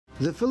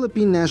The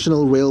Philippine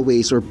National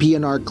Railways or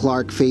PNR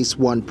Clark Phase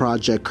 1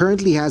 project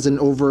currently has an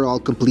overall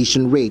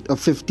completion rate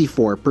of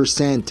 54%.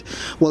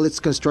 While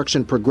its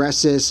construction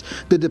progresses,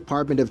 the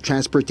Department of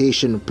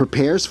Transportation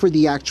prepares for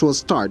the actual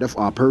start of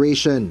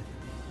operation.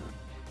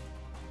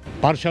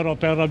 Partial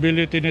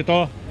operability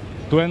nito,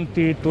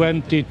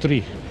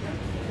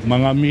 2023,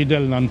 mga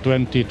middle ng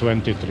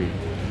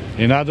 2023.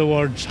 In other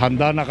words,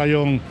 handa na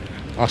kayong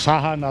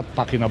asahan at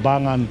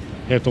pakinabangan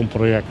itong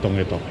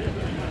proyektong ito.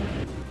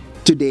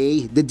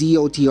 Today, the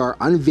DOTr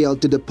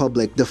unveiled to the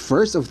public the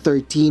first of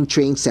 13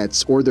 train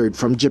sets ordered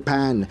from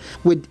Japan.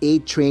 With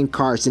 8 train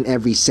cars in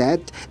every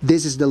set,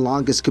 this is the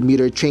longest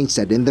commuter train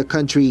set in the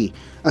country.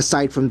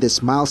 Aside from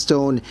this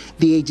milestone,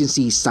 the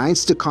agency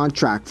signs the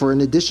contract for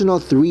an additional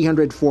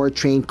 304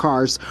 train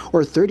cars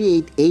or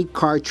 38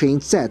 8-car train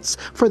sets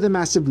for the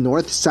massive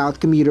North-South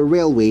Commuter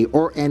Railway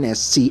or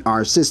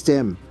NSCR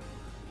system.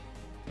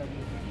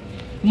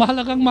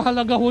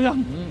 Mahalaga ho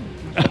yan.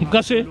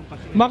 Kasi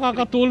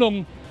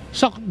makakatulong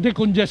sa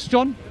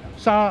decongestion.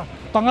 Sa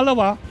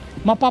pangalawa,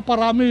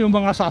 mapaparami yung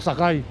mga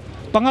sasakay.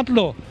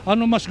 Pangatlo,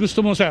 ano mas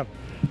gusto mo, sir?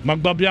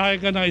 Magbabiyahe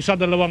ka ng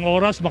 1-2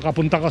 oras,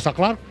 makapunta ka sa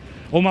Clark,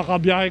 o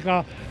makabiyahe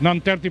ka ng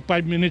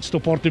 35 minutes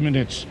to 40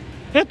 minutes.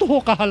 Ito ho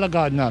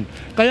kahalagaan yan.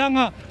 Kaya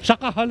nga, sa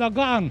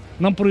kahalagaan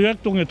ng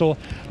proyektong ito,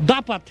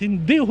 dapat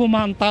hindi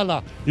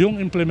humantala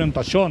yung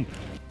implementasyon.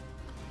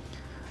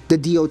 The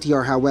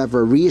DOTr,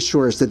 however,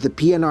 reassures that the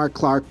PNR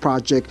Clark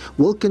project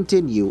will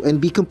continue and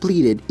be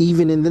completed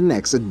even in the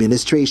next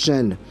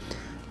administration.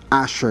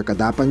 Asher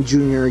Kadapan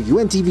Jr.,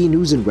 UNTV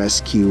News and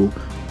Rescue.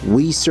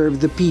 We serve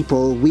the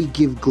people, we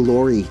give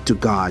glory to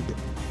God.